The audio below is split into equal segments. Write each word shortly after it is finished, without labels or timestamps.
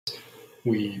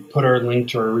We put our link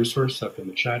to our resource up in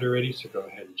the chat already, so go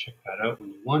ahead and check that out when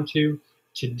you want to.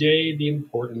 Today, the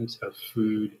importance of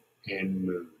food and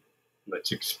mood.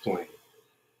 Let's explain.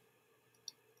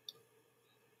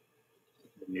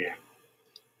 Yeah.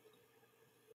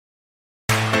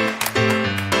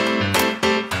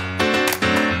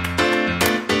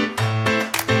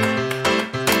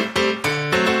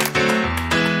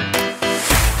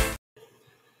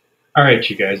 All right,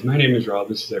 you guys, my name is Rob.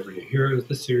 This is Everyday Heroes,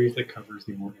 the series that covers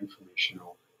the more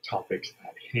informational topics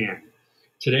at hand.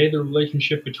 Today, the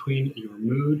relationship between your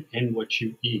mood and what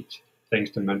you eat,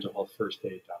 thanks to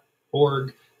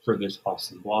mentalhealthfirstaid.org for this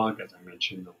awesome blog. As I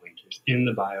mentioned, the link is in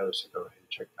the bio, so go ahead and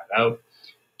check that out.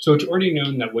 So it's already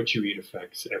known that what you eat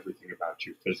affects everything about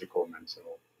you: physical, that's a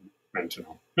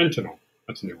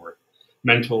new word,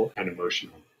 mental and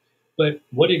emotional. But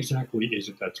what exactly is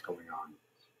it that's going on?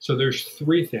 So there's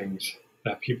three things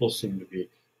that people seem to be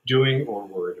doing or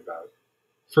worried about.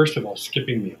 First of all,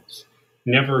 skipping meals.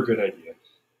 Never a good idea.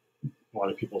 A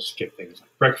lot of people skip things like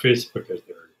breakfast because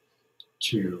they're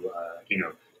too, in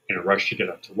a rush to get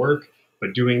up to work.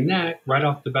 But doing that right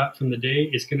off the bat from the day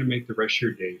is going to make the rest of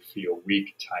your day feel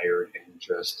weak, tired, and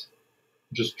just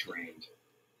drained.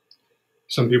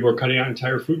 Some people are cutting out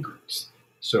entire food groups.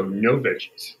 So no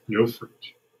veggies, no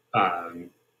fruit,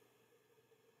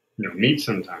 no meat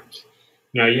sometimes.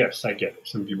 Now, yes, I get it.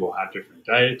 Some people have different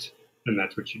diets, and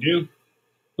that's what you do.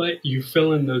 But you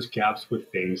fill in those gaps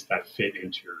with things that fit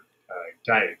into your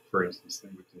diet. For instance,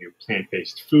 with the new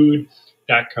plant-based food,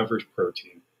 that covers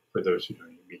protein for those who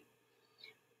don't eat meat.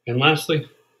 And lastly,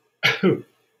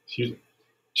 excuse me,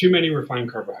 too many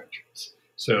refined carbohydrates.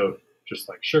 So just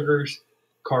like sugars,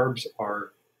 carbs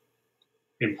are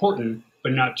important,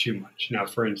 but not too much. Now,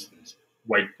 for instance,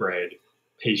 white bread,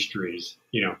 pastries,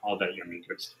 all that yummy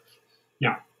good stuff.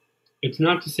 Now, it's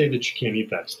not to say that you can't eat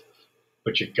that stuff,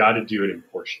 but you got to do it in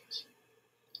portions.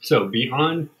 So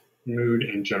beyond mood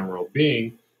and general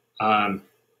being,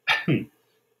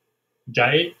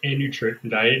 diet,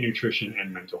 nutrition,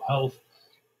 and mental health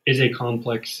is a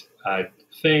complex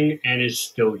thing and is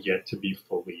still yet to be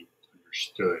fully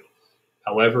understood.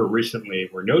 However, recently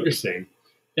we're noticing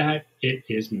that it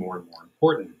is more and more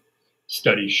important.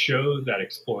 Studies show that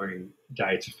exploring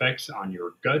diet's effects on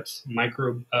your gut's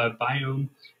microbiome,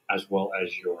 as well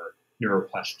as your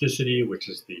neuroplasticity, which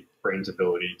is the brain's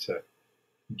ability to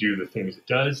do the things it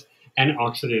does, and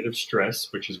oxidative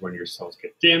stress, which is when your cells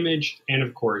get damaged, and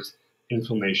of course,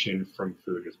 inflammation from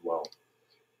food as well.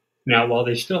 Now, while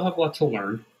they still have a lot to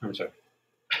learn,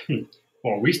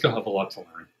 while we still have a lot to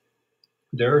learn,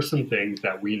 there are some things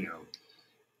that we know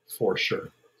for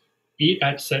sure. Eat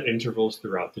at set intervals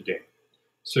throughout the day.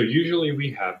 So usually we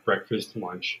have breakfast,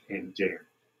 lunch, and dinner.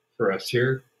 For us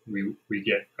here, we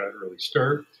get an early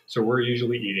start, so we're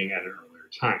usually eating at an earlier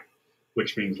time,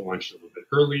 which means lunch is a little bit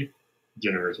early,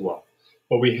 dinner as well.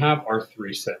 But we have our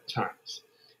 3 set times.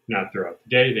 Now throughout the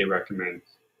day, they recommend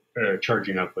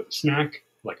charging up with a snack,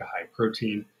 like a high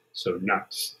protein, so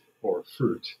nuts or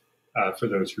fruit, for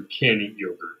those who can eat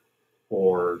yogurt,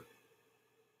 or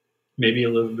maybe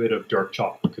a little bit of dark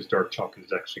chocolate, because dark chocolate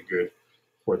is actually good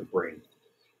for the brain.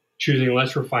 Choosing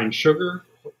less refined sugar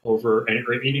over and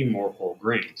eating more whole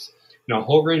grains. Now,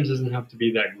 whole grains doesn't have to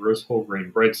be that gross whole grain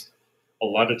bread stuff. A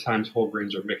lot of times whole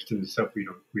grains are mixed into stuff we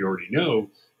already know,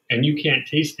 and you can't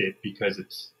taste it because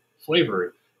it's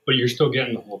flavored, but you're still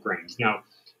getting the whole grains. Now,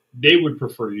 they would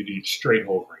prefer you to eat straight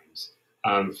whole grains.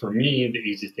 For me, the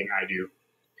easiest thing I do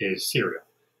is cereal.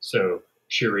 So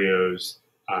Cheerios,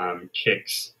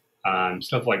 Kix,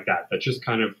 stuff like that. That's just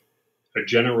kind of a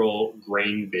general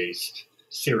grain-based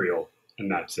cereal, and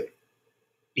that's it.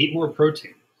 Eat more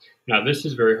protein. Now, this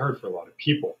is very hard for a lot of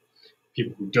people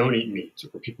who don't eat meat,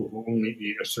 or people who only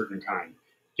eat a certain kind.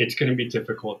 It's going to be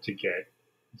difficult to get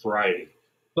variety,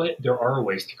 but there are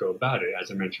ways to go about it.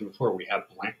 As I mentioned before, we have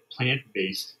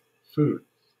plant-based food.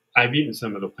 I've eaten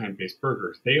some of the plant-based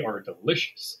burgers. They are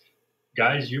delicious.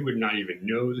 Guys, you would not even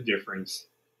know the difference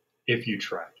if you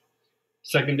tried.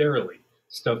 Secondarily,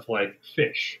 stuff like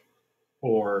fish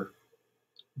or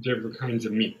different kinds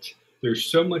of meat. There's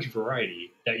so much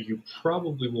variety that you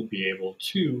probably will be able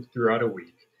to, throughout a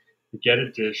week, get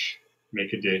a dish,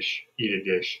 make a dish, eat a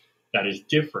dish that is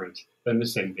different than the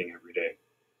same thing every day.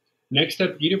 Next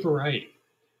up, eat a variety.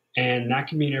 And that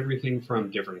can mean everything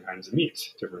from different kinds of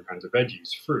meats, different kinds of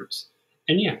veggies, fruits.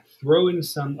 And yeah, throw in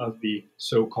some of the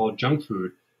so-called junk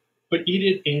food, but eat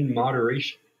it in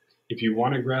moderation. If you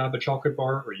want to grab a chocolate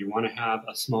bar or you want to have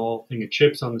a small thing of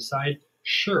chips on the side,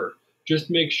 sure.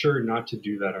 Just make sure not to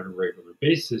do that on a regular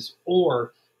basis,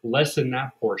 or lessen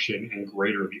that portion and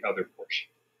greater the other portion.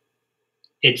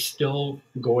 it's still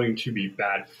going to be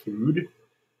bad food,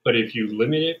 but if you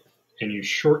limit it and you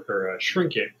shrink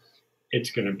it,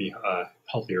 it's going to be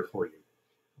healthier for you.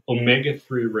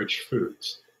 Omega-3 rich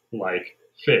foods like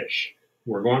fish.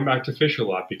 We're going back to fish a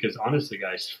lot because honestly,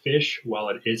 guys, fish, while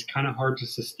it is kind of hard to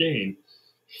sustain,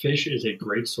 fish is a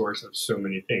great source of so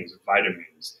many things: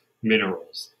 vitamins,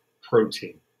 minerals,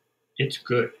 protein. It's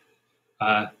good.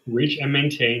 Reach and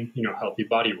maintain, healthy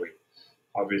body weight.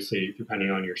 Obviously, depending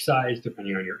on your size,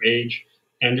 depending on your age,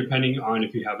 and depending on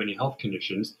if you have any health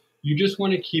conditions, you just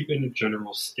want to keep in a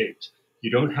general state.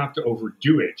 You don't have to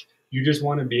overdo it. You just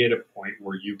want to be at a point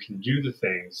where you can do the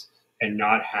things and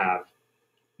not have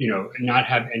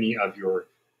any of your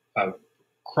uh,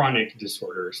 chronic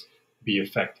disorders be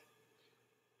affected.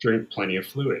 Drink plenty of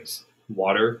fluids.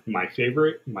 Water, my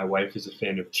favorite. My wife is a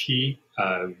fan of tea.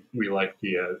 We like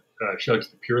she likes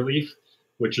the Pure Leaf,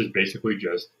 which is basically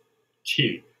just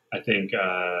tea. I think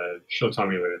she'll tell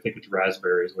me later. I think it's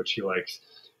raspberry is what she likes.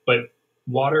 But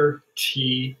water,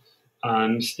 tea,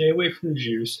 stay away from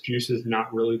juice. Juice is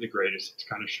not really the greatest. It's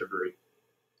kind of sugary.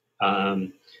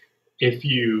 Um, if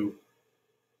you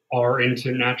are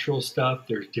into natural stuff,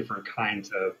 there's different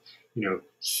kinds of,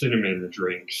 cinnamon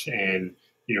drinks and,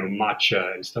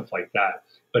 matcha and stuff like that.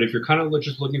 But if you're kind of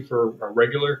just looking for a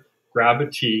regular, grab a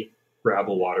tea, grab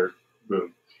a water,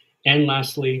 boom. And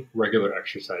lastly, regular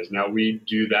exercise. Now, we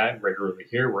do that regularly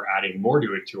here. We're adding more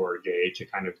to it to our day to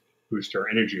kind of boost our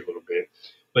energy a little bit.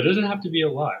 But it doesn't have to be a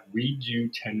lot. We do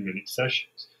 10-minute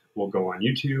sessions. We'll go on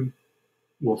YouTube.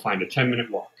 We'll find a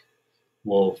 10-minute walk.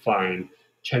 We'll find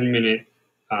 10-minute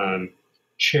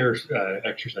chair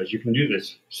exercise. You can do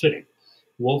this sitting.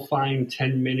 We'll find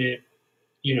 10-minute,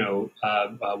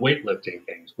 weightlifting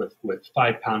things with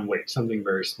 5-pound weight, something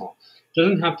very small. It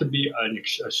doesn't have to be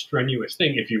a strenuous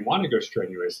thing. If you want to go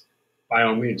strenuous, by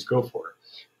all means, go for it.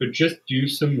 But just do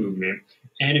some movement.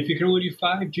 And if you can only do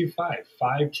 5, do 5.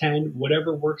 5, 10,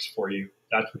 whatever works for you,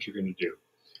 that's what you're going to do.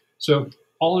 So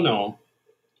all in all,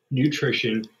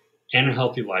 nutrition and a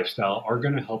healthy lifestyle are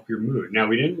going to help your mood. Now,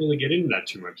 we didn't really get into that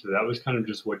too much, so that was kind of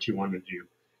just what you want to do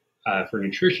for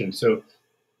nutrition. So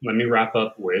let me wrap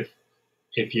up with,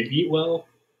 if you eat well,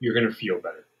 you're going to feel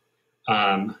better.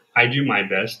 I do my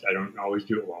best, I don't always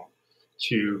do it well,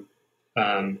 to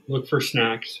look for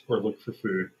snacks or look for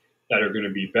food that are going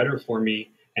to be better for me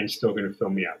and still going to fill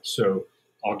me up. So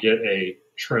I'll get a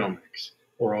trail mix,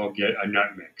 or I'll get a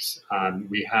nut mix.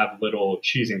 We have little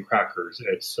cheese and crackers.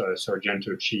 It's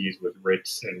Sargento cheese with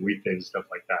Ritz and wheat thins, stuff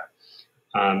like that.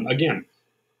 Again,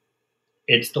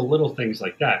 it's the little things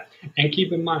like that. And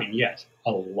keep in mind, yes,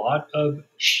 a lot of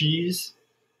cheese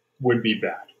would be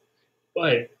bad.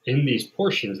 But in these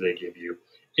portions they give you,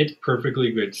 it's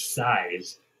perfectly good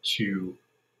size to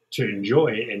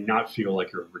enjoy and not feel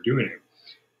like you're overdoing it.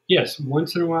 Yes,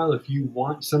 once in a while, if you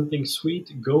want something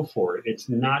sweet, go for it.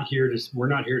 We're not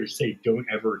here to say don't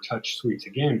ever touch sweets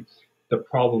again. The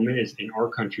problem is, in our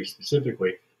country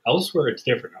specifically, elsewhere it's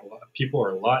different. A lot of people are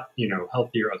a lot,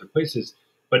 healthier other places,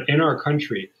 but in our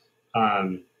country,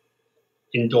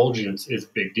 indulgence is a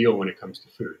big deal when it comes to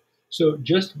food. So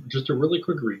just a really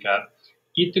quick recap: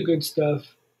 eat the good stuff,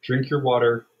 drink your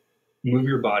water, move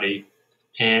your body,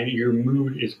 and your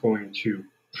mood is going to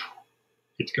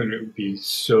be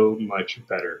so much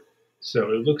better.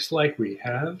 So it looks like we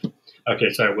have. Okay,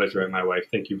 so I was right, my wife.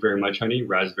 Thank you very much, honey.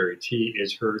 Raspberry tea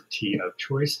is her tea of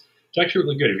choice. It's actually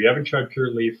really good. If you haven't tried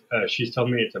Pure Leaf, she's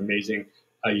telling me it's amazing.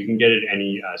 You can get it at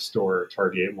any store,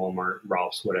 Target, Walmart,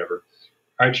 Ralph's, whatever.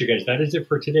 All right, you guys, that is it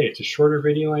for today. It's a shorter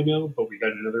video, I know, but we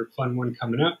got another fun one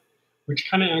coming up, which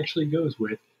kind of actually goes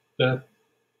with the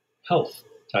health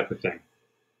type of thing.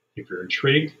 If you're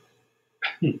intrigued,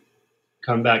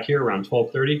 come back here around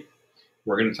 12:30.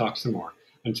 We're going to talk some more.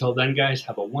 Until then, guys,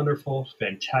 have a wonderful,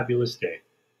 fantabulous day.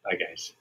 Bye, guys.